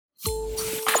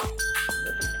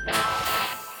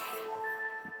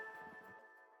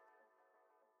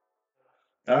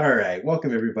All right,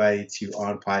 welcome everybody to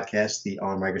OnPodcast, the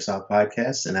On Microsoft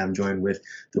podcast, and I'm joined with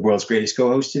the world's greatest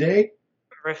co-host today.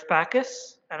 Riff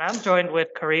Backus, and I'm joined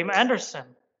with Kareem Anderson.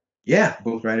 Yeah,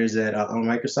 both writers at On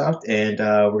Microsoft, and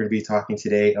we're going to be talking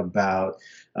today about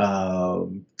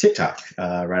TikTok.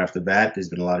 Right off the bat, there's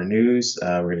been a lot of news.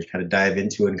 We're going to kind of dive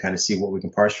into it and kind of see what we can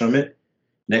parse from it.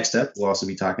 Next up, we'll also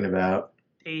be talking about.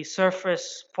 The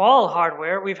Surface Fall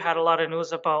hardware, we've had a lot of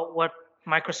news about what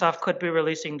Microsoft could be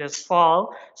releasing this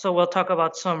fall. So we'll talk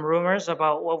about some rumors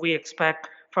about what we expect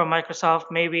from Microsoft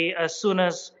maybe as soon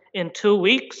as in 2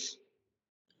 weeks.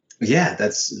 Yeah,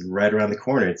 that's right around the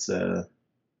corner. It's a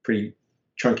pretty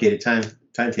truncated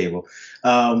timetable.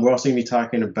 We're also going to be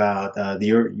talking about the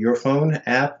Your Phone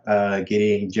app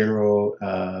getting general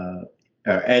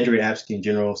Android apps getting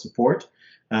general support,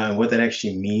 what that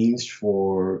actually means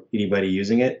for anybody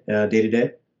using it day to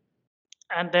day.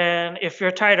 And then if you're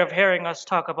tired of hearing us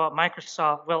talk about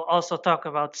Microsoft, we'll also talk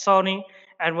about Sony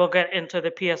and we'll get into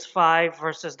the PS5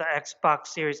 versus the Xbox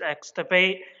Series X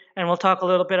debate. And we'll talk a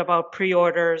little bit about pre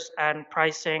orders and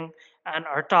pricing and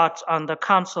our thoughts on the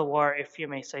console war, if you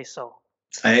may say so.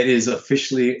 It is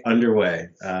officially underway.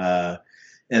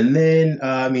 And then,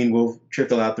 I mean, we'll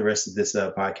trickle out the rest of this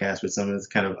podcast with some of the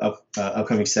kind of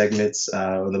upcoming segments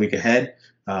the week ahead.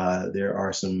 There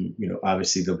are some,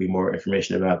 obviously there'll be more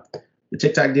information about the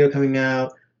TikTok deal coming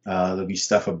out. There'll be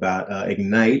stuff about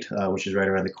Ignite, which is right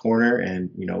around the corner, and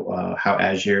how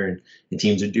Azure and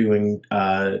teams are doing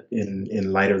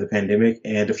in light of the pandemic,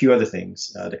 and a few other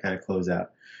things to kind of close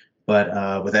out.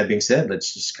 But with that being said,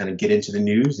 let's just kind of get into the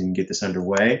news and get this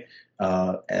underway.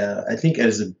 I think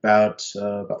as about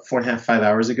 4.5, 5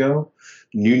 hours ago,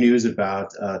 new news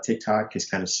about TikTok has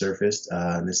kind of surfaced.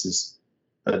 And this is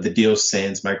the deal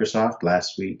sans Microsoft.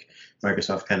 Last week,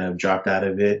 Microsoft kind of dropped out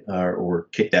of it or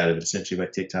kicked out of it essentially by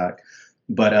TikTok.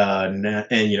 But now,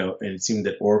 and it seemed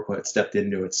that Oracle had stepped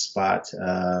into its spot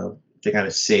to kind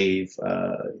of save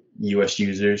U.S.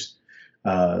 users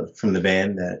from the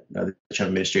ban that the Trump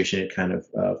administration had kind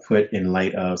of put in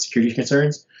light of security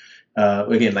concerns.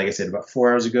 Again, like I said, about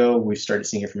 4 hours ago, we started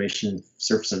seeing information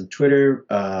surface on Twitter.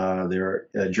 There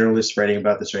are journalists writing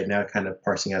about this right now, kind of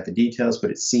parsing out the details,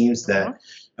 but it seems Mhm. that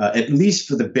at least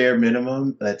for the bare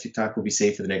minimum, TikTok will be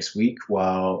safe for the next week,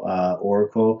 while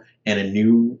Oracle and a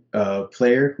new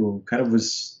player who kind of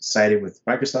was sided with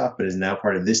Microsoft, but is now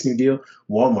part of this new deal,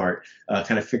 Walmart,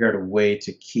 kind of figure out a way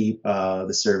to keep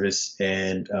the service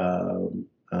and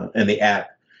the app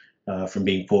from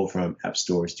being pulled from app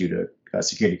stores due to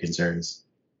security concerns.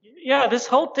 Yeah, this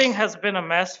whole thing has been a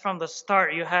mess from the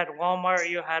start. You had Walmart,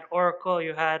 you had Oracle,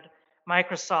 you had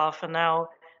Microsoft, and now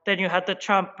then you had the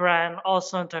Trump brand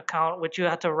also into account, which you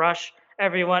had to rush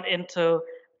everyone into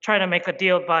trying to make a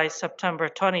deal by September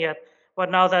 20th. But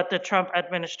now that the Trump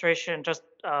administration just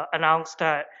announced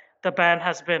that the ban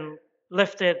has been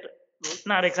lifted,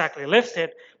 not exactly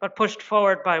lifted, but pushed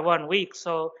forward by 1 week,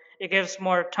 so it gives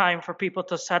more time for people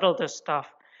to settle this stuff.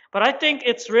 But I think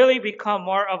it's really become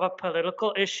more of a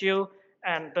political issue,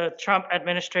 and the Trump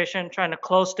administration trying to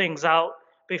close things out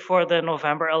before the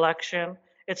November election.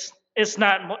 It's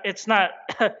not it's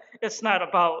not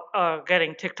about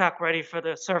getting TikTok ready for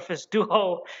the Surface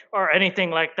Duo or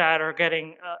anything like that, or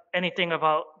getting anything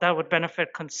about that would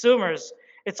benefit consumers.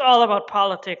 It's all about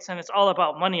politics and it's all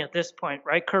about money at this point,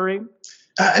 right, Kareem?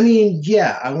 I mean,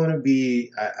 yeah, I want to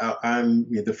be. I'm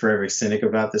the forever cynic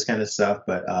about this kind of stuff,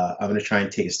 but I'm going to try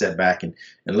and take a step back and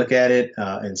look at it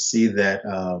and see that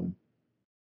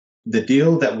the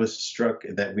deal that was struck,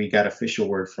 that we got official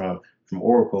word from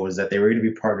Oracle, is that they were going to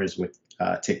be partners with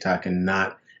TikTok and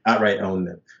not outright own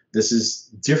them. This is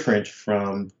different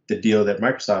from the deal that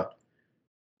Microsoft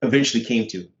eventually came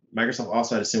to. Microsoft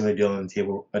also had a similar deal on the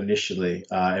table initially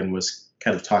and was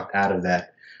kind of talked out of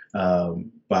that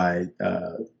by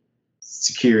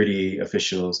security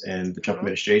officials and the Trump Hmm.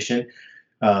 administration.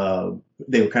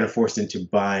 They were kind of forced into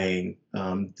buying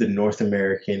the North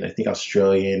American, I think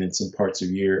Australian, and some parts of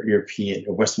European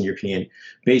or Western European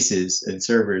bases and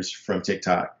servers from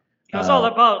TikTok. It was all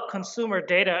Uh, about consumer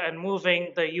data and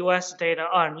moving the US data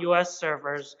on US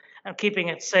servers and keeping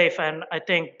it safe. And I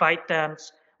think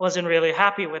ByteDance wasn't really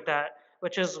happy with that,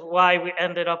 which is why we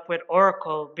ended up with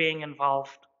Oracle being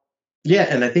involved. Yeah,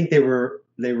 and I think they were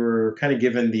kind of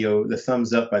given the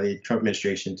thumbs up by the Trump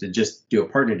administration to just do a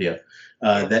partner deal.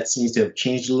 Yeah. That seems to have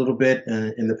changed a little bit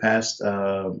in the past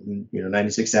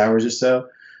 96 hours or so.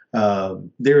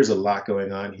 There is a lot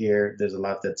going on here. There's a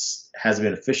lot that's hasn't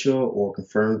been official or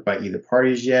confirmed by either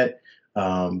parties yet.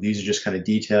 These are just kind of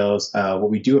details. What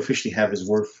we do officially have is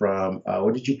word from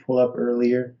what did you pull up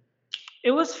earlier?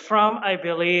 It was from, I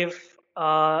believe,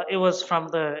 It was from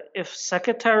the if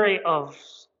Secretary of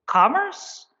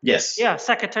Commerce. Yes. Yeah,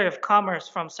 Secretary of Commerce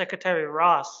from Secretary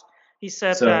Ross. He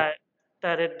said So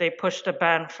they pushed the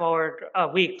ban forward a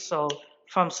week, so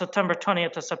from September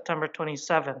 20th to September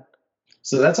 27th.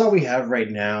 So that's all we have right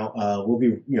now. We'll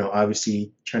be,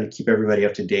 obviously trying to keep everybody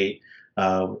up to date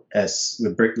as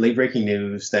with late breaking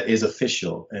news that is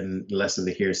official and less of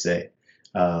the hearsay.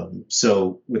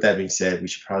 So with that being said, we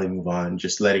should probably move on.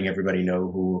 Just letting everybody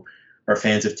know who are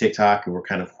fans of TikTok and we're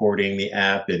kind of hoarding the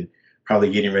app and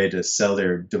probably getting ready to sell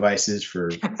their devices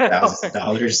for thousands of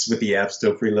dollars with the app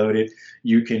still preloaded.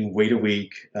 You can wait a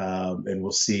week and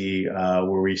we'll see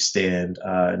where we stand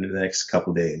in the next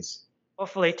couple days.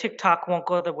 Hopefully, TikTok won't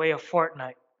go the way of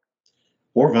Fortnite.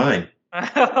 Or Vine.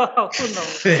 Who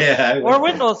knows? Yeah, I Or like that.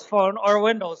 Windows Phone,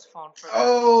 for that.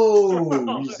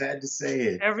 Oh, you just had to say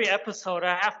it. Every episode,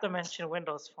 I have to mention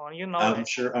Windows Phone. You know I'm it.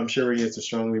 sure. I'm sure we get some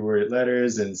strongly worded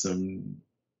letters and some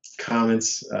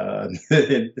comments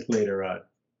later on.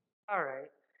 All right.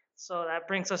 So that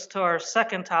brings us to our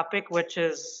second topic, which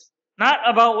is not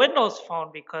about Windows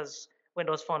Phone because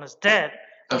Windows Phone is dead,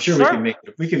 I'm but sure we can make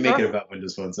it. We can make it Surf about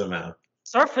Windows Phone somehow.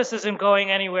 Surface isn't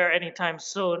going anywhere anytime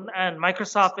soon, and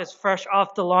Microsoft is fresh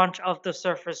off the launch of the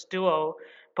Surface Duo,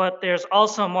 but there's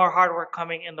also more hardware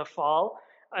coming in the fall.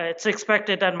 It's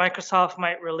expected that Microsoft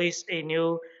might release a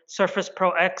new Surface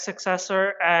Pro X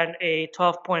successor and a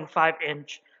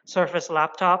 12.5-inch Surface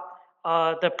laptop.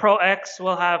 The Pro X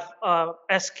will have a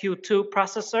SQ2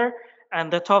 processor,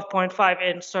 and the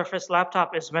 12.5-inch Surface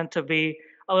laptop is meant to be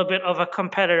a little bit of a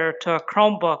competitor to a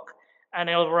Chromebook, and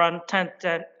it'll run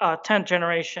 10th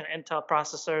generation Intel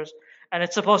processors. And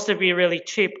it's supposed to be really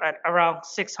cheap at around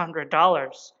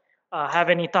 $600. Have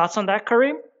any thoughts on that,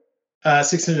 Kareem?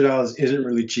 $600 isn't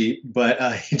really cheap, but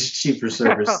it's cheap for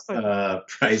service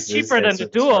It's prices cheaper and than the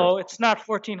service hardware. Duo. It's not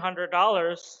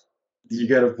 $1,400. You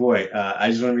got a point. I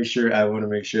just want to make sure. I want to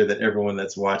make sure that everyone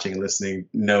that's watching and listening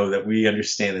know that we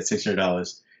understand that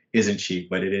 $600 isn't cheap,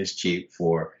 but it is cheap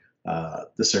for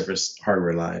the Surface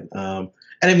hardware line.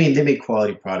 And I mean, they make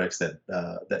quality products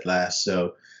that last.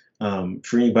 So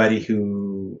for anybody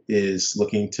who is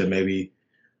looking to maybe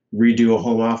redo a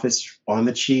home office on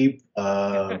the cheap,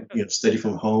 study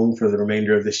from home for the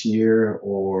remainder of this year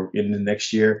or in the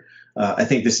next year. I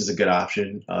think this is a good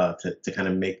option to kind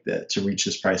of to reach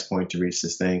this price point, to reach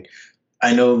this thing.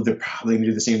 I know they're probably going to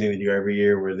do the same thing they do every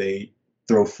year where they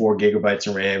throw 4 gigabytes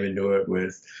of RAM into it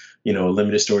with,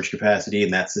 limited storage capacity,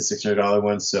 and that's the $600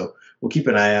 one. So we'll keep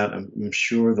an eye out. I'm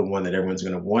sure the one that everyone's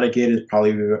going to want to get is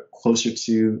probably closer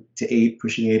to 8,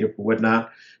 pushing 8 or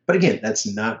whatnot. But again, that's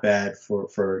not bad for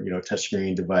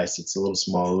touchscreen device. It's a little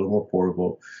small, a little more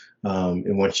portable.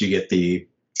 And once you get the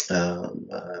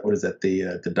what is that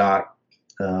the dock,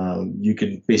 you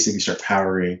can basically start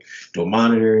powering dual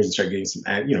monitors and start getting some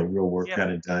real work Yep,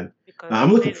 kind of done. because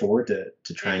I'm looking forward to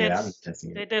they trying it did out and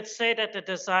testing they it. did say that the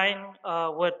design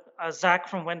would Zach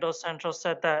from Windows Central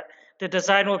said that the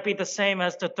design would be the same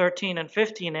as the 13 and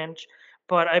 15-inch,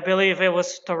 but I believe it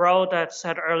was Thoreau that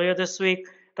said earlier this week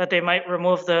that they might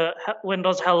remove the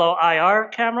Windows Hello IR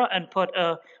camera and put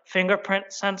a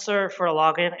fingerprint sensor for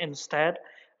login instead,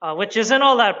 which isn't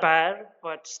all that bad,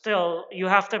 but still you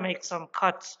have to make some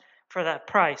cuts for that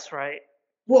price, right?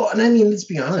 Well, and I mean, let's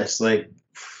be honest. Like,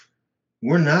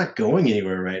 we're not going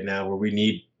anywhere right now where we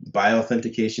need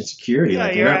bioauthentication security. Yeah,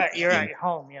 Like, we're not you're at waiting. your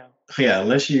home, yeah. Yeah,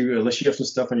 unless you have some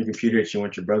stuff on your computer that you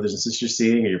want your brothers and sisters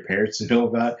seeing or your parents to know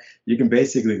about, you can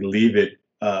basically leave it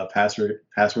password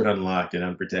unlocked and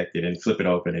unprotected and flip it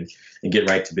open and get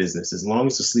right to business. As long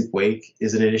as the sleep wake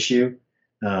isn't an issue,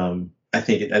 I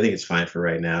think it's fine for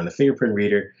right now. And the fingerprint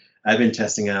reader, I've been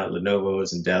testing out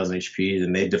Lenovo's and Dell's and HP's,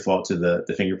 and they default to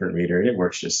the fingerprint reader, and it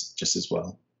works just as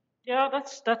well. Yeah,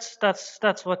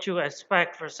 that's what you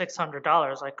expect for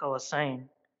 $600, like I was saying.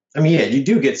 I mean, yeah, you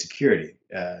do get security.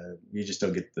 You just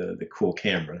don't get the cool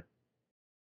camera.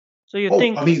 So you Oh,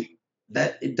 think? I mean,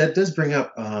 that does bring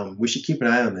up. We should keep an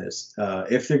eye on this.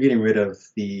 If they're getting rid of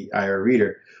the IR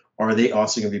reader, are they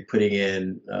also going to be putting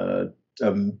in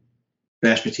a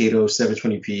mashed potato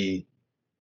 720p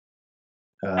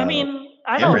I uh, mean,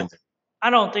 camera in there?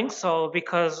 I don't think so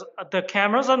because the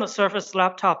cameras on the Surface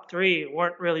Laptop 3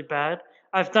 weren't really bad.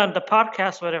 I've done the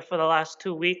podcast with it for the last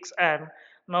 2 weeks, and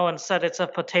no one said it's a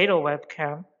potato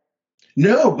webcam.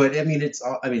 No, but I mean,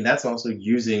 I mean, that's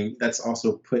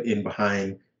also put in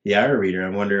behind the IR reader. I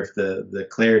wonder if the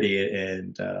clarity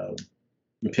and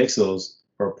pixels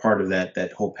are part of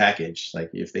that whole package.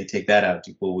 Like, if they take that out,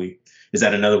 is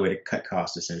that another way to cut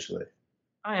costs essentially?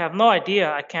 I have no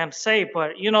idea. I can't say,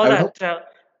 but you know I would that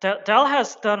hope. Dell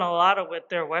has done a lot of with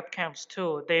their webcams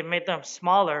too. They made them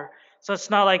smaller, So it's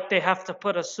not like they have to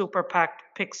put a super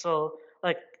packed pixel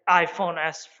like iPhone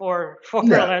S4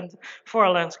 No, four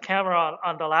lens camera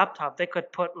on the laptop. They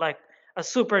could put like a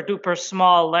super duper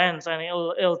small lens and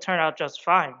it'll turn out just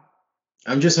fine.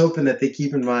 I'm just hoping that they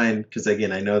keep in mind, because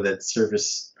again, I know that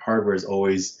Surface hardware is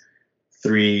always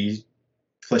 3+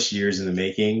 years in the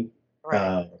making. Right.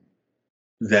 Uh,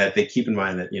 that they keep in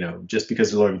mind that just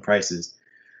because they're lowering prices,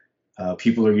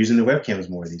 people are using the webcams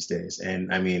more these days.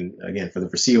 And I mean, again, for the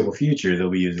foreseeable future,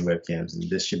 they'll be using webcams, and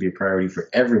this should be a priority for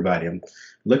everybody. I'm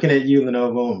looking at you,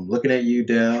 Lenovo. I'm looking at you,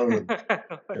 Dell, and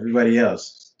everybody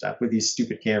else. Stop with these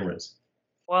stupid cameras.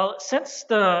 Well, since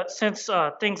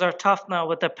things are tough now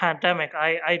with the pandemic,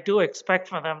 I do expect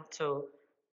for them to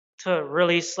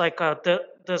release like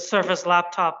the Surface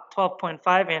laptop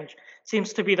 12.5 inch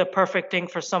seems to be the perfect thing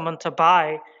for someone to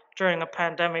buy during a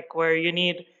pandemic where you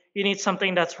need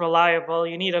something that's reliable,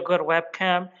 you need a good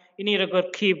webcam, you need a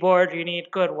good keyboard, you need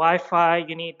good Wi-Fi,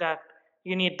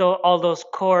 all those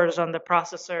cores on the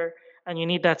processor, and you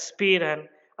need that speed. And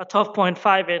a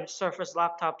 12.5 inch Surface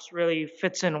laptops really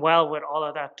fits in well with all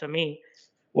of that to me.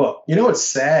 Well, you know what's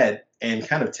sad and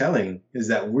kind of telling is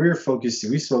that we focused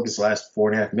the last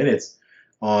 4.5 minutes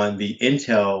on the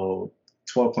Intel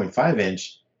 12.5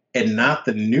 inch and not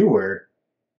the newer,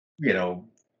 you know,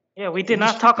 Yeah, we did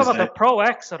not industry talk about the design. Pro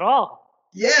X at all.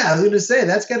 Yeah, I was going to say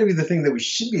that's got to be the thing that we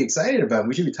should be excited about.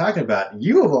 We should be talking about.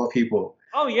 You of all people.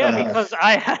 Oh yeah, Uh, because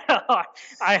I had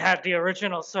I had the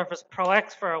original Surface Pro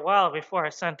X for a while before I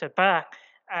sent it back,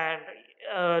 and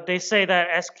they say that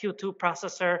SQ2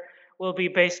 processor will be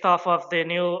based off of the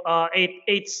new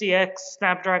 8CX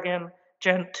Snapdragon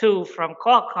Gen 2 from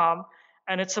Qualcomm,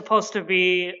 and it's supposed to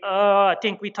be. I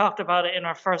think we talked about it in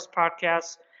our first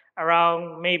podcast.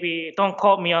 Around maybe, don't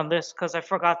quote me on this because I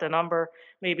forgot the number.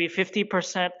 Maybe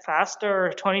 50% faster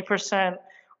or 20%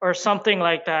 or something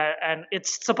like that. And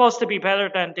it's supposed to be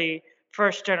better than the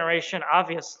first generation,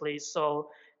 obviously. So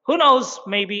who knows?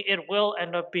 Maybe it will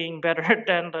end up being better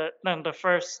than the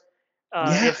first.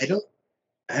 yeah, If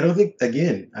I don't think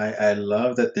again. I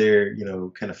love that they're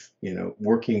kind of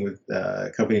working with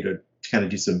a company to kind of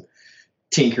do some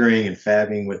tinkering and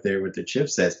fabbing with their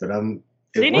chipsets, but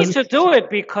it They need wasn't. to do it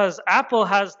because Apple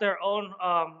has their own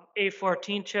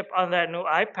A14 chip on that new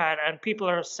iPad, and people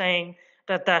are saying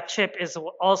that that chip is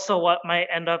also what might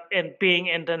end up in being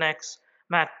in the next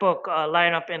MacBook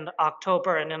lineup in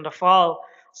October and in the fall.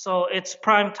 So it's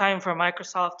prime time for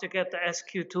Microsoft to get the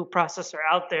SQ2 processor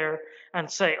out there and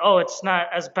say, "Oh, it's not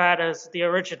as bad as the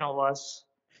original was."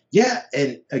 Yeah,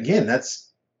 and again,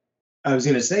 that's I was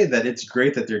going to say that it's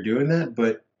great that they're doing that,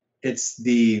 but it's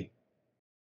the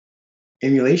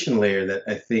emulation layer that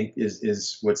I think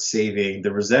is what's saving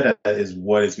the Rosetta is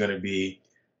what is going to be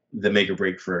the make or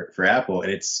break for Apple,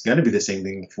 and it's going to be the same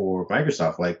thing for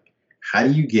Microsoft. Like, how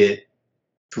do you get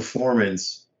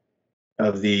performance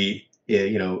of the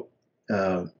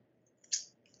uh,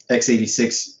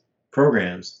 x86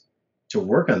 programs to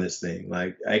work on this thing?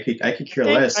 Like, I could I care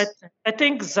think I, less. I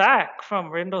think Zach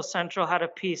from Windows Central had a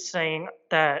piece saying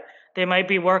that they might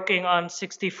be working on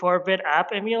 64-bit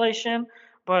app emulation,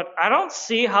 but I don't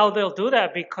see how they'll do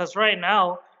that because right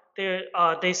now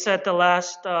they said the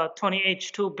last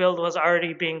 20H2 build was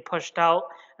already being pushed out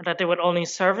and that they would only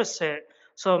service it.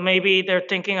 So maybe they're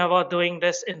thinking about doing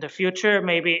this in the future,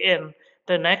 maybe in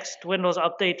the next Windows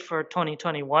update for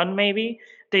 2021. Maybe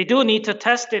they do need to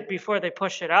test it before they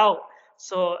push it out.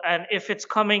 So, and if it's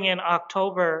coming in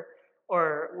October,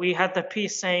 or we had the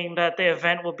piece saying that the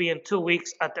event will be in 2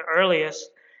 weeks at the earliest,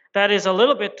 that is a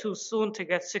little bit too soon to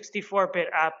get 64-bit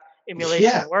app Yeah,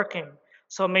 emulation working.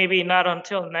 So maybe not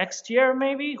until next year,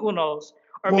 maybe, who knows?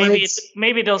 Or well,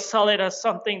 maybe they'll sell it as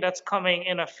something that's coming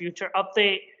in a future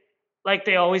update, like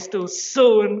they always do,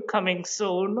 soon, coming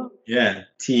soon. yeah,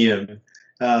 TM.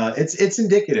 It's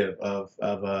indicative of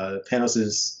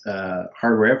Panos's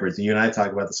hardware efforts. And you and I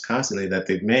talk about this constantly. That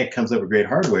the man comes up with great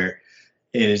hardware,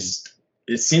 and is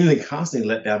seemingly constantly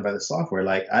let down by the software.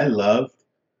 Like, I love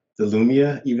the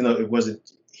Lumia, even though it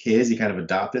wasn't his, he kind of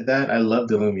adopted that. I love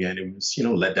the Lumia, and it was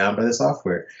let down by the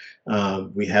software.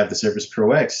 We have the Surface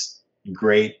Pro X,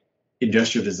 great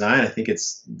industrial design. I think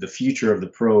it's the future of the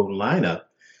Pro lineup,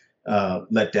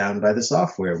 let down by the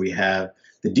software. We have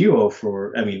the Duo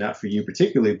for, I mean, not for you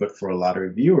particularly, but for a lot of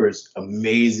reviewers,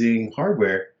 amazing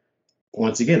hardware.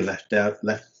 Once again, let down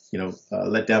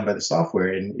by the software.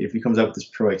 And if he comes out with this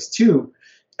Pro X2,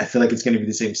 I feel like it's going to be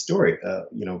the same story.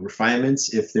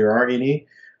 Refinements, if there are any,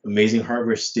 amazing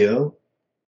hardware still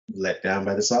let down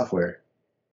by the software.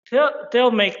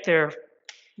 They'll make they're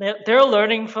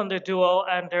learning from the duo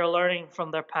and they're learning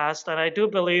from their past, and I do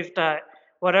believe that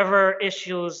whatever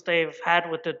issues they've had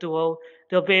with the Duo,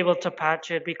 they'll be able to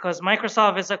patch it because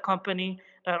Microsoft is a company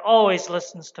that always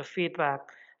listens to feedback.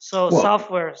 So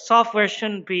Well, software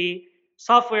shouldn't be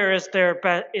software is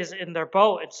is in their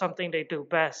boat. It's something they do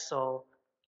best. So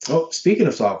speaking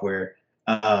of software,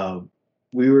 um,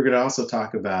 we were going to also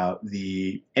talk about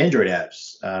the Android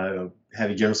apps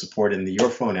having general support in the Your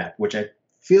Phone app, which I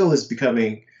feel is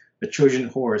becoming a Trojan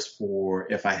horse for,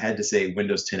 if I had to say,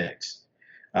 Windows 10X.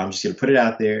 I'm just going to put it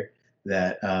out there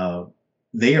that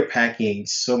they are packing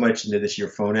so much into this Your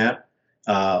Phone app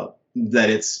that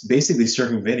it's basically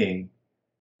circumventing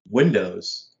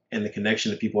Windows and the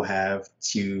connection that people have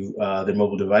to their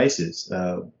mobile devices.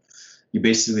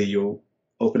 You'll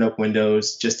open up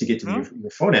Windows just to get to mhm,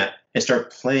 your phone app and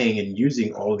start playing and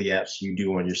using all the apps you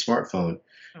do on your smartphone.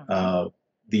 mhm. Uh,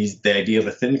 the idea of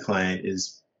a thin client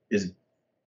is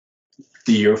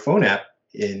the Your Phone app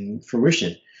in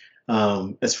fruition.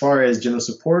 As far as general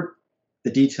support,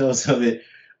 the details of it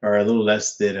are a little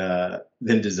less than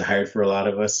desired for a lot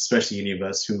of us, especially any of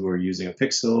us who are using a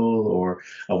Pixel or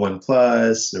a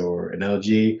OnePlus or an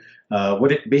LG.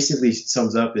 What it basically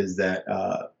sums up is that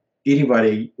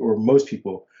anybody or most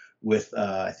people with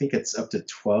I think it's up to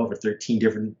 12 or 13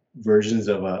 different versions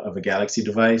of a Galaxy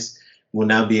device will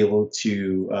now be able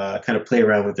to kind of play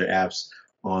around with their apps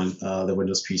on the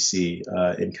Windows PC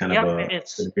in kind of Yep, a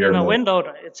it's in in mirror a mode. windowed.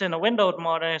 It's in a windowed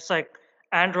mode, and it's like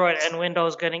Android and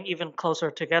Windows getting even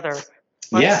closer together.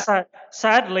 But Yeah,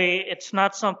 sadly, it's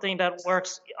not something that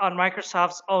works on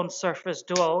Microsoft's own Surface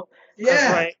Duo. Because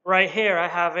yeah. right here, I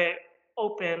have it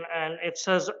open, and it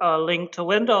says a link to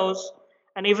Windows.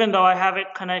 And even though I have it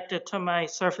connected to my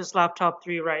Surface Laptop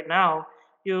 3 right now,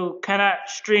 you cannot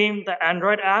stream the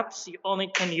Android apps. You only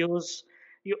can use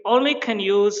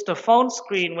the phone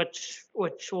screen, which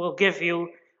will give you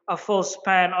a full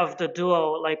span of the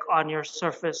Duo, like on your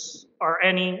Surface or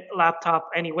any laptop,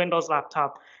 any Windows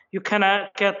laptop. You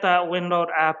cannot get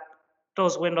that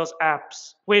those Windows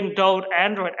apps, windowed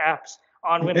Android apps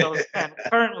on Windows 10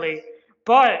 currently.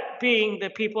 But being the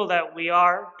people that we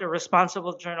are, the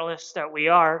responsible journalists that we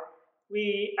are,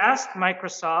 we asked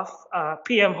Microsoft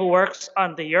PM who works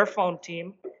on the Your Phone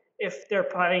team if they're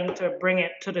planning to bring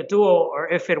it to the Duo, or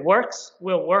if it works,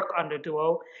 we'll work on the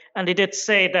Duo. And they did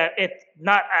say that it's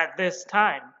not at this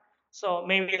time. So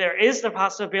maybe there is the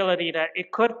possibility that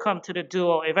it could come to the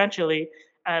Duo eventually.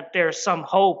 And there's some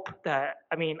hope that,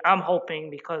 I mean, I'm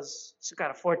hoping because it's got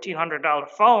a $1,400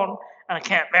 phone and I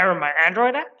can't mirror my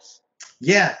Android apps.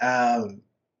 Yeah,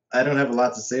 I don't have a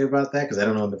lot to say about that because I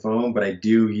don't own the phone, but I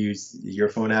do use your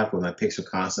phone app with my Pixel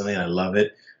constantly, and I love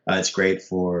it. It's great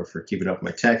for keeping up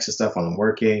my text and stuff while I'm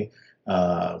working.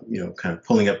 Kind of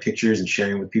pulling up pictures and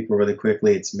sharing with people really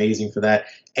quickly. It's amazing for that,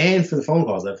 and for the phone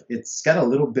calls. It's got a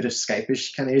little bit of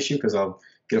Skype-ish kind of issue because I'll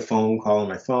get a phone call on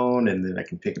my phone, and then I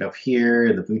can pick it up here,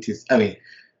 and the Bluetooth. I mean,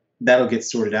 that'll get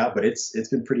sorted out, but it's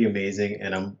been pretty amazing,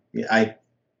 and I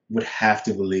would have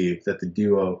to believe that the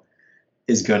Duo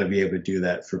is going to be able to do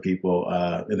that for people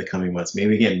in the coming months.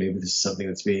 Maybe this is something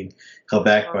that's being held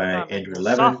back Or by maybe Android the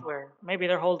 11. software. Maybe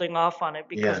they're holding off on it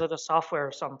because Yeah, of the software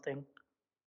or something.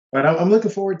 but I'm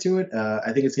looking forward to it.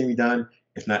 I think it's going to be done.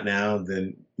 If not now,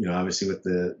 then obviously with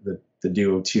the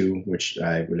Duo 2, which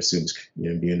I would assume is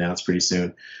be announced pretty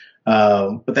soon.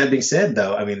 But that being said,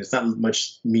 though, I mean, it's not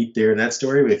much meat there in that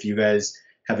story. But if you guys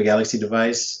have a Galaxy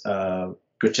device, go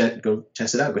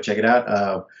test it out, go check it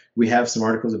out. We have some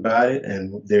articles about it,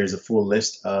 and there's a full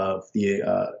list of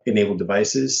the enabled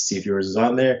devices. See if yours is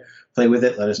on there. Play with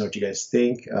it. Let us know what you guys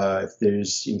think. If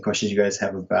there's any questions you guys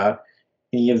have about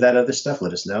any of that other stuff,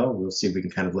 let us know. We'll see if we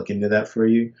can kind of look into that for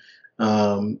you.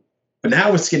 Um, but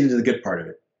now let's get into the good part of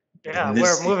it, Yeah, and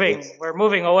this is we're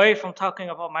moving away from talking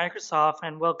about Microsoft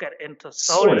and we'll get into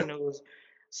sort Sony of, news.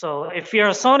 So if you're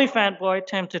a Sony fanboy,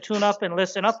 time to tune up and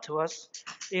listen up to us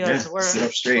yeah, because sit up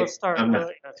we'll straight. start I'm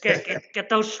not. get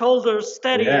those shoulders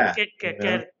steady and Yeah, get get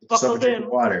yourself a buckled drink of in.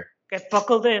 water. Get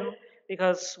buckled in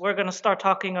because we're going to start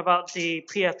talking about the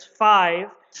PS5,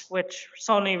 which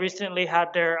Sony recently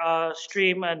had their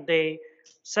stream and they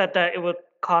said that it would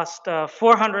cost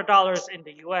 $400 in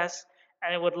the US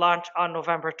and it would launch on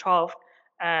November 12th.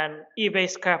 And eBay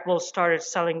Scrapple started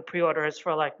selling pre orders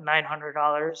for like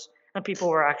 $900 and people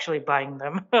were actually buying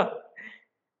them.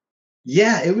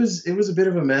 Yeah, it was a bit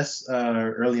of a mess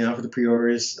early on for the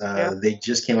pre-orders. Yeah. They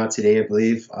just came out today, I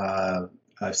believe.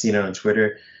 I've seen it on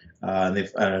Twitter, and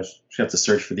they've have to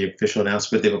search for the official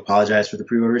announcement. They've apologized for the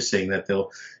pre-orders, saying that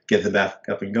they'll get them back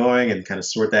up and going and kind of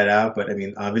sort that out. But I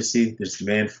mean, obviously, there's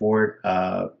demand for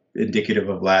it, indicative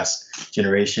of last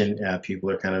generation.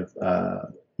 People are kind of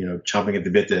chomping at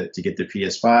the bit to get their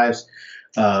PS5s.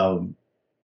 Um,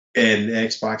 And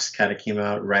Xbox kind of came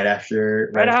out right Right after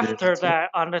the after announcement. that,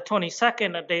 on the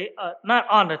 22nd, a day, not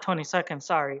on the 22nd,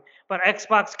 sorry, but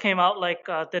Xbox came out like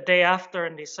the day after,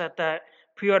 and they said that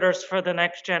pre-orders for the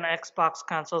next gen Xbox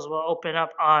consoles will open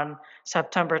up on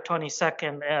September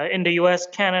 22nd in the US,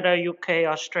 Canada, UK,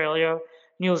 Australia,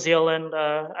 New Zealand,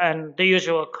 and the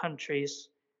usual countries.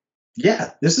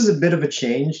 Yeah, this is a bit of a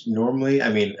change. Normally, I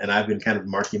mean, and I've been kind of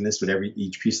marking this with every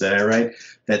each piece that I write,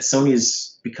 that Sony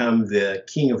has become the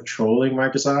king of trolling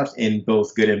Microsoft in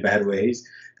both good and bad ways.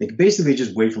 They can basically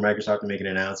just wait for Microsoft to make an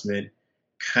announcement,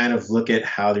 kind of look at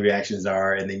how the reactions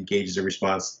are, and then gauge the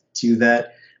response to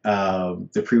that.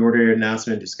 The pre-order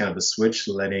announcement is kind of a switch,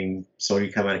 letting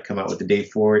Sony come out with the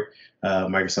date for it.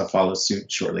 Microsoft follows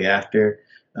suit shortly after.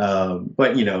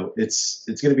 But it's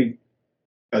going to be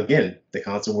again, the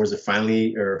console wars are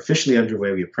finally or officially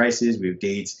underway. We have prices, we have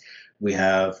dates, we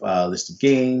have a list of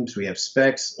games, we have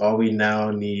specs. All we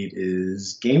now need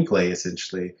is gameplay,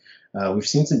 essentially. We've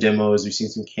seen some demos, we've seen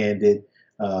some candid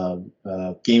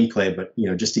gameplay, but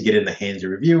just to get in the hands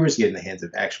of reviewers, get in the hands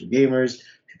of actual gamers,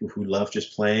 people who love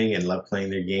just playing and love playing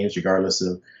their games, regardless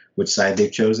of which side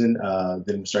they've chosen.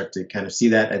 Then we'll start to kind of see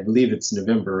that. I believe it's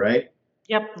November, right?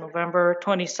 Yep, November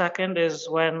 22nd is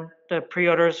when the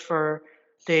pre-orders for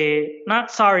the, not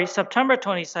sorry, September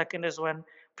 22nd is when Right,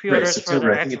 pre-orders for the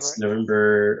September. I think Xbox. it's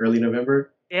November, early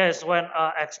November. Yeah, is when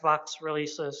Xbox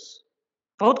releases.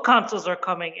 Both consoles are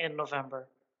coming in November.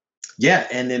 Yeah,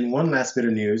 and then one last bit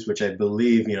of news, which I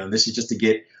believe, this is just to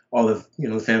get all of the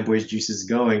fanboys juices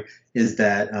going, is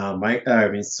that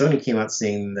Sony came out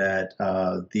saying that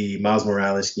the Miles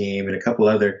Morales game and a couple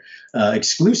other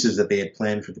exclusives that they had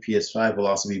planned for the PS5 will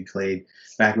also be played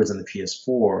backwards on the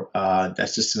PS4.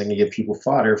 That's just something to give people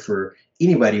fodder for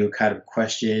anybody who kind of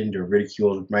questioned or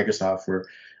ridiculed Microsoft for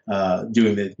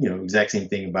doing the exact same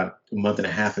thing about a month and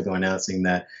a half ago, announcing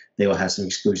that they will have some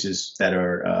exclusives that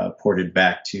are ported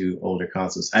back to older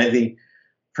consoles. I think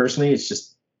personally, it's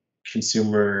just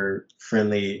consumer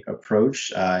friendly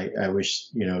approach. I wish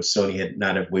Sony had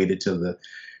not have waited till the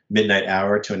midnight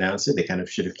hour to announce it. They kind of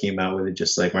should have came out with it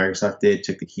just like Microsoft did,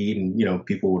 took the heat, and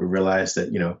people would have realized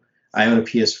that I own a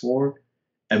PS4.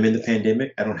 I'm in the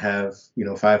pandemic. I don't have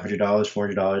 $500,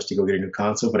 $400 to go get a new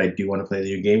console, but I do want to play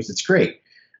the new games. It's great.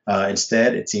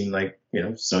 Instead, it seemed like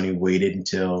Sony waited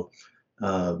until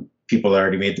people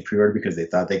already made the pre-order because they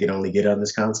thought they could only get it on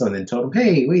this console, and then told them,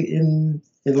 "Hey, wait! In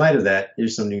light of that,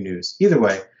 here's some new news." Either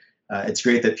way, it's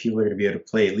great that people are going to be able to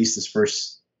play at least this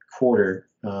first quarter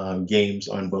games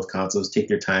on both consoles. Take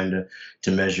their time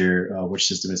to measure which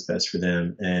system is best for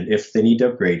them, and if they need to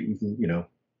upgrade, even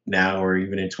now or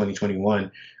even in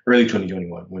 2021, early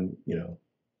 2021, when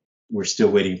we're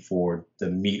still waiting for the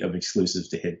meat of exclusives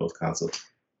to hit both consoles.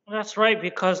 That's right,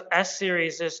 because S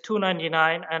series is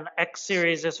 299 and X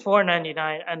series is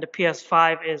 499 and the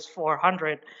PS5 is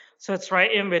 400. So it's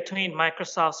right in between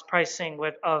Microsoft's pricing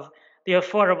with of the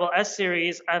affordable S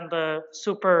series and the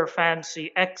super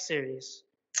fancy X series.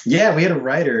 Yeah, we had a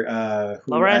writer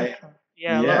who Laurent, I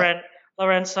yeah, yeah,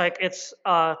 Laurent's like it's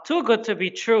too good to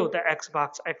be true. The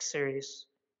Xbox X series,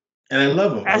 and I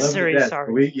love him. I S love him to series, death. But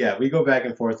sorry. we go back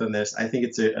and forth on this. I think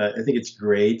it's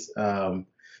great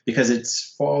because it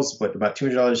falls about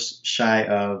 $200 shy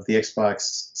of the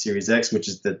Xbox Series X, which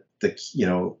is the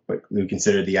what we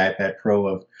consider the iPad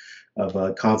Pro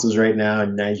of consoles right now.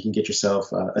 And now you can get yourself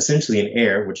essentially an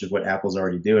Air, which is what Apple's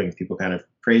already doing. People kind of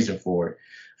praised them for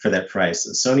that price.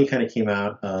 Sony kind of came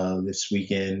out this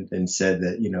weekend and said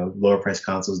that lower price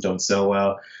consoles don't sell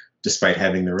well, despite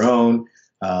having their own.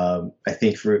 I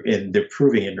think and they're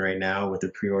proving it right now with the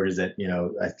pre-orders that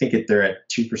I think they're at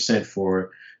 2%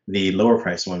 for the lower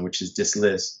price one, which is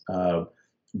diskless,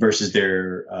 versus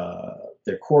their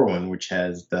core one, which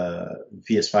has the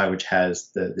PS5, which has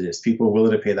the disc. People are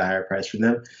willing to pay the higher price for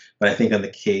them, but I think on the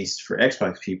case for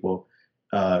Xbox people,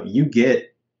 you get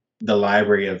the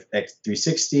library of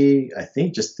X360. I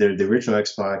think just the original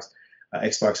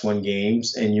Xbox One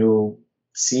games, and you'll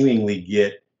seemingly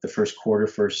get the first quarter,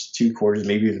 first two quarters,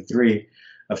 maybe even three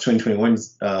of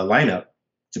 2021's lineup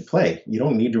to play. You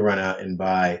don't need to run out and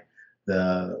buy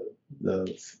the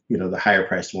the higher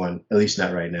priced one, at least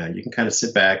not right now. You can kind of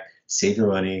sit back, save your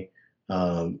money,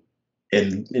 um,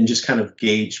 and just kind of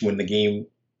gauge when the game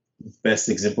best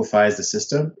exemplifies the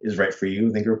system is right for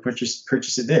you, then go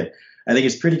purchase it then. I think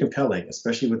it's pretty compelling,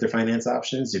 especially with their finance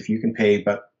options. If you can pay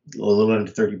about a little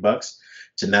under $30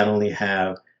 to not only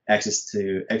have access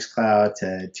to xCloud,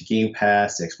 to Game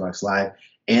Pass, to Xbox Live,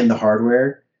 and the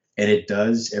hardware, and it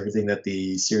does everything that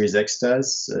the Series X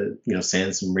does,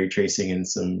 sans some ray tracing and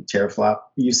some teraflop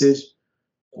usage,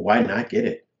 why not get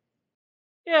it?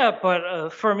 Yeah, but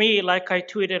for me, like I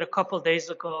tweeted a couple days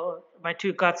ago, my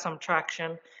tweet got some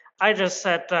traction. I just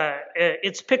said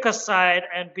it's pick a side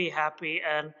and be happy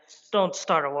and don't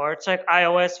start a war. It's like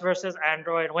iOS versus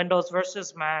Android, Windows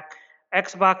versus Mac,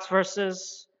 Xbox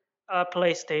versus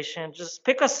PlayStation. Just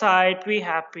pick a side, be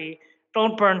happy.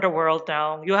 Don't burn the world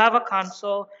down. You have a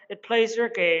console, it plays your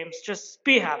games. Just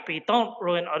be happy. Don't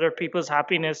ruin other people's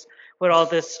happiness with all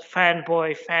this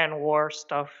fanboy, fan war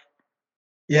stuff.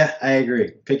 Yeah, I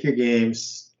agree. Pick your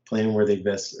games, play them where they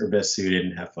best are best suited,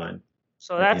 and have fun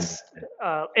So at the end of that's the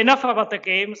day. enough about the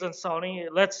games and Sony.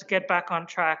 Let's get back on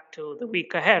track to the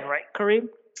week ahead, right, Kareem?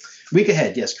 Week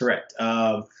ahead, yes, correct.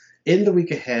 In the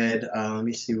week ahead, let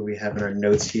me see what we have in our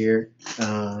notes here.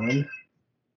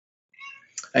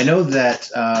 I know that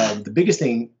the biggest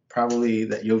thing probably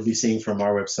that you'll be seeing from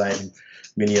our website and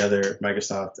many other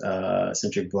Microsoft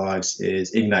centric blogs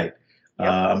is Ignite. Yep.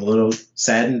 I'm a little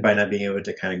saddened by not being able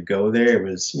to kind of go there. It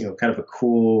was, kind of a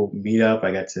cool meetup.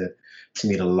 I got to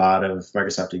meet a lot of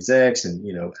Microsoft execs and,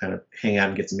 kind of hang out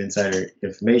and get some insider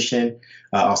information.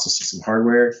 Also see some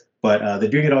hardware. But they're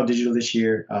doing it all digital this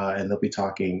year, and they'll be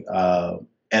talking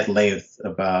at length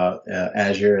about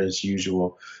Azure as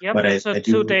usual. Yep. But It's a I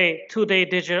do two day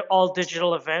digital all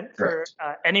digital event for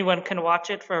correct. anyone can watch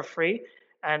it for free,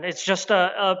 and it's just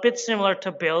a bit similar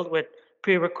to Build with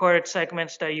pre-recorded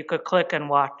segments that you could click and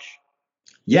watch.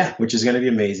 Yeah, which is going to be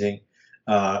amazing.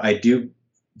 I do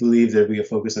believe there'll be a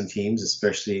focus on teams,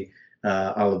 especially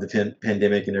all of the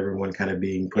pandemic and everyone kind of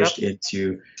being pushed Yep.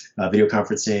 into video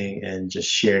conferencing and just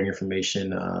sharing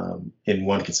information in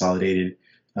one consolidated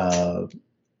uh,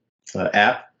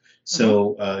 app. Hmm.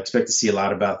 So expect to see a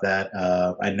lot about that.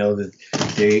 I know that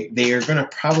they are going to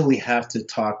probably have to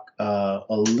talk a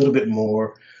little bit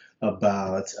more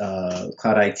about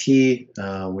cloud IT,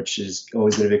 which is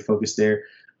always been a big focus there.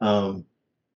 Um,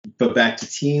 but back to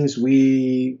Teams,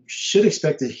 we should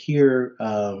expect to hear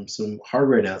some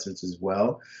hardware announcements as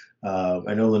well.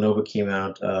 I know Lenovo came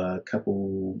out a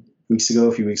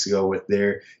few weeks ago, with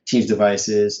their Teams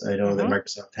devices. I know that Hmm.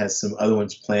 Microsoft has some other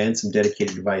ones planned, some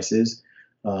dedicated devices,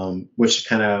 which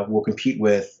kind of will compete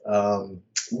with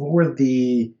what were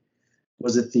the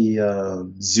was it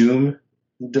the Zoom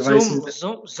devices?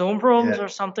 Zoom rooms Yeah, or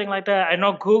something like that. I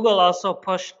know Google also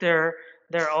pushed their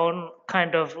own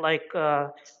kind of like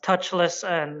touchless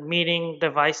and meeting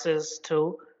devices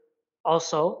too.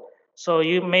 Also, so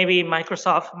you maybe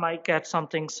Microsoft might get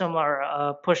something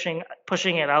similar, pushing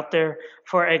it out there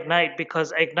for Ignite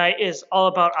because Ignite is all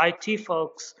about IT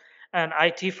folks, and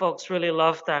IT folks really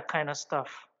love that kind of stuff.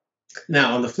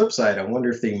 now, on the flip side, I wonder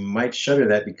if they might shutter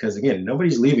that because, again,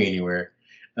 nobody's leaving anywhere,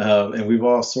 and we've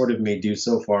all sort of made do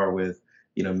so far with,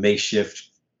 makeshift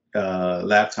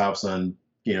laptops on,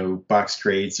 box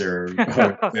crates or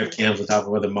webcams on top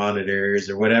of other monitors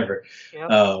or whatever.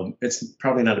 Yep. It's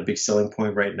probably not a big selling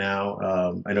point right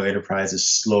now. I know enterprise is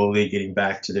slowly getting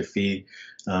back to their feet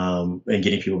and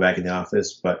getting people back in the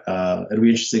office, but it'll be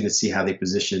interesting to see how they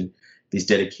position these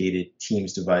dedicated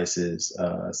Teams devices,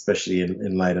 especially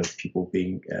in light of people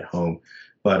being at home.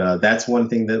 But that's one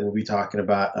thing that we'll be talking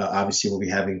about. Obviously, we'll be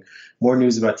having more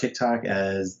news about TikTok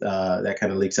as that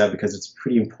kind of leaks out because it's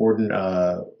pretty important,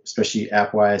 especially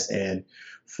app wise and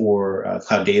for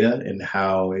cloud data and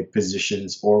how it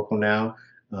positions Oracle now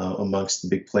amongst the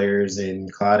big players in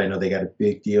cloud. I know they got a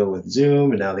big deal with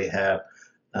Zoom, and now they have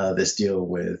this deal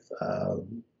with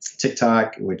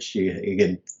TikTok, which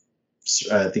again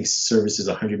I think services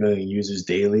 100 million users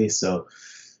daily. So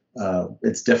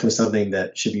it's definitely something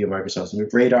that should be on Microsoft's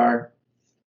radar.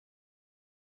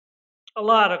 A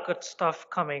lot of good stuff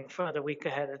coming for the week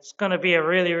ahead. It's going to be a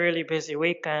really busy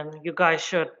week, and you guys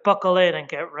should buckle in and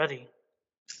get ready.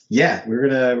 Yeah, we're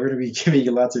gonna be giving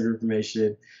you lots of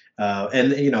information,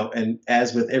 and and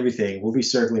as with everything, we'll be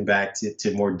circling back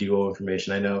to more Duo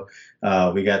information. I know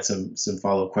we got some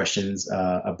follow up questions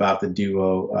about the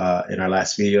Duo in our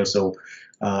last video, so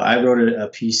I wrote a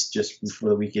piece just before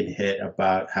the weekend hit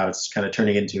about how it's kind of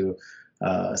turning into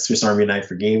Swiss Army knife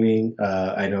for gaming.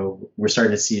 I know we're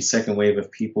starting to see a second wave of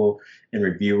people and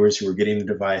reviewers who are getting the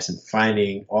device and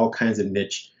finding all kinds of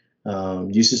niche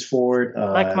uses for it.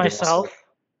 Like They're also myself.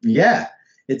 yeah,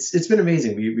 it's been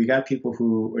amazing. We got people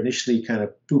who initially kind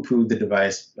of poo-pooed the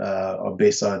device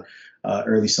based on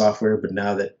early software, but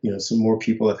now that some more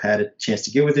people have had a chance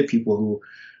to get with it, people who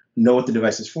know what the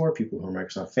device is for, people who are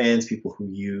Microsoft fans, people who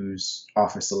use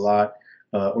Office a lot,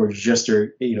 or just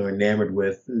are enamored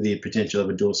with the potential of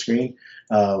a dual screen.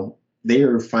 Uh, they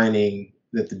are finding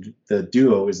that the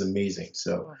Duo is amazing.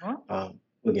 So Mhm.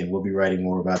 again, we'll be writing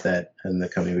more about that in the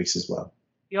coming weeks as well.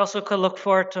 You also could look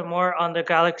forward to more on the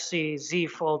Galaxy Z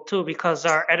Fold 2 because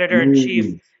our editor in chief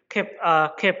Ooh.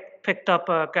 Kip picked up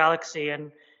a Galaxy,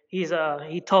 and he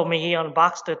told me he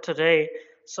unboxed it today.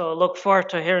 So look forward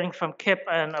to hearing from Kip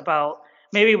and about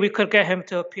maybe we could get him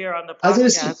to appear on the I was gonna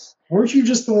say, podcast. weren't you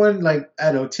just the one like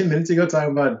I don't know 10 minutes ago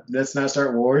talking about let's not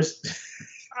start wars?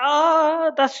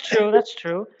 That's true. That's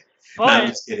true. No, I'm But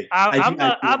just kidding. I, I do I'm I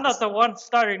not. do I'm like not this. the one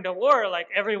starting the war. Like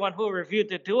everyone who reviewed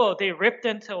the Duo, they ripped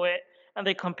into it and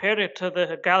they compared it to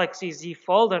the Galaxy Z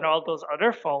Fold and all those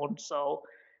other phones. So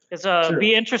it's True.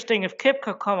 be interesting if Kip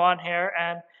could come on here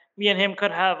and me and him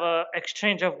could have a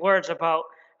exchange of words about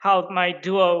how my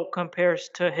Duo compares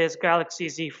to his Galaxy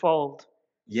Z Fold.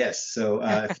 Yes. So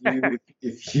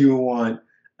if you want,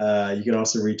 you can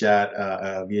also reach out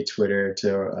via Twitter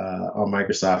to on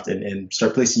Microsoft and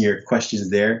start placing your questions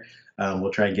there.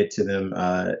 We'll try and get to them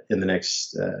in the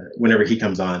next whenever he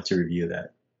comes on to review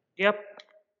that. Yep.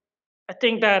 I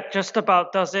think that just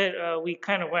about does it. We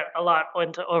kind of went a lot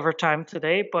into overtime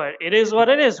today, but it is what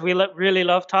it is. We really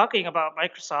love talking about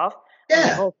Microsoft, and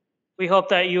Yeah. we hope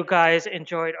that you guys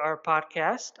enjoyed our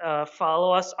podcast.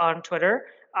 Follow us on Twitter.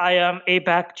 I am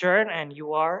ABACJern, and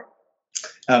you are.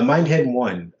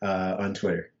 Mindhead1 on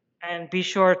Twitter. And be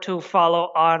sure to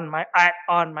follow on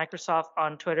Microsoft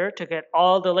on Twitter to get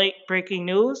all the late breaking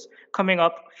news coming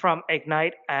up from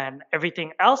Ignite and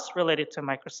everything else related to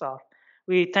Microsoft.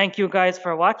 We thank you guys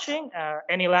for watching.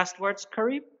 Any last words,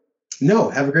 Kareem? No,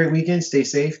 have a great weekend. Stay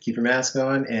safe. Keep your mask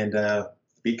on and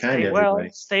be kind Stay to well. everybody.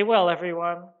 Stay well,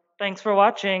 everyone. Thanks for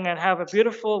watching and have a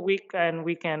beautiful week and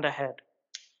weekend ahead.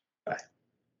 Bye.